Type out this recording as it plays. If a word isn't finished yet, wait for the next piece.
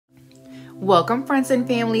Welcome friends and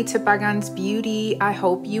family to Pagan's Beauty. I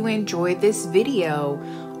hope you enjoyed this video.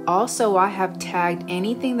 Also, I have tagged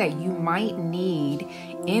anything that you might need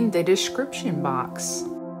in the description box.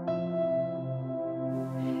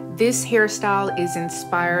 This hairstyle is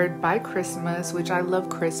inspired by Christmas, which I love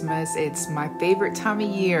Christmas. It's my favorite time of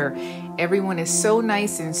year. Everyone is so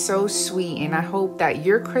nice and so sweet, and I hope that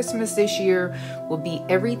your Christmas this year will be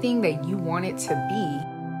everything that you want it to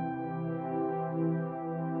be.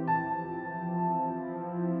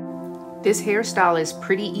 This hairstyle is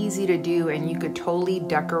pretty easy to do, and you could totally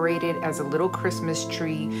decorate it as a little Christmas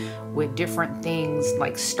tree with different things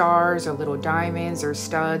like stars or little diamonds or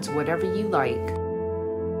studs, whatever you like.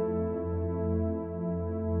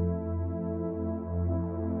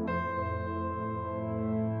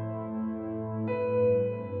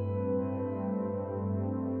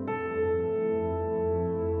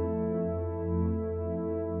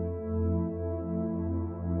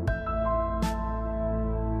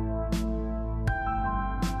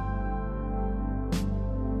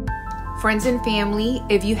 Friends and family,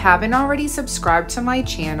 if you haven't already subscribed to my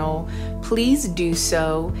channel, please do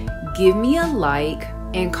so. Give me a like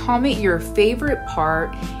and comment your favorite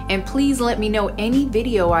part, and please let me know any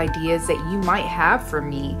video ideas that you might have for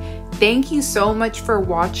me. Thank you so much for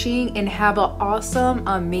watching, and have an awesome,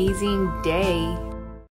 amazing day.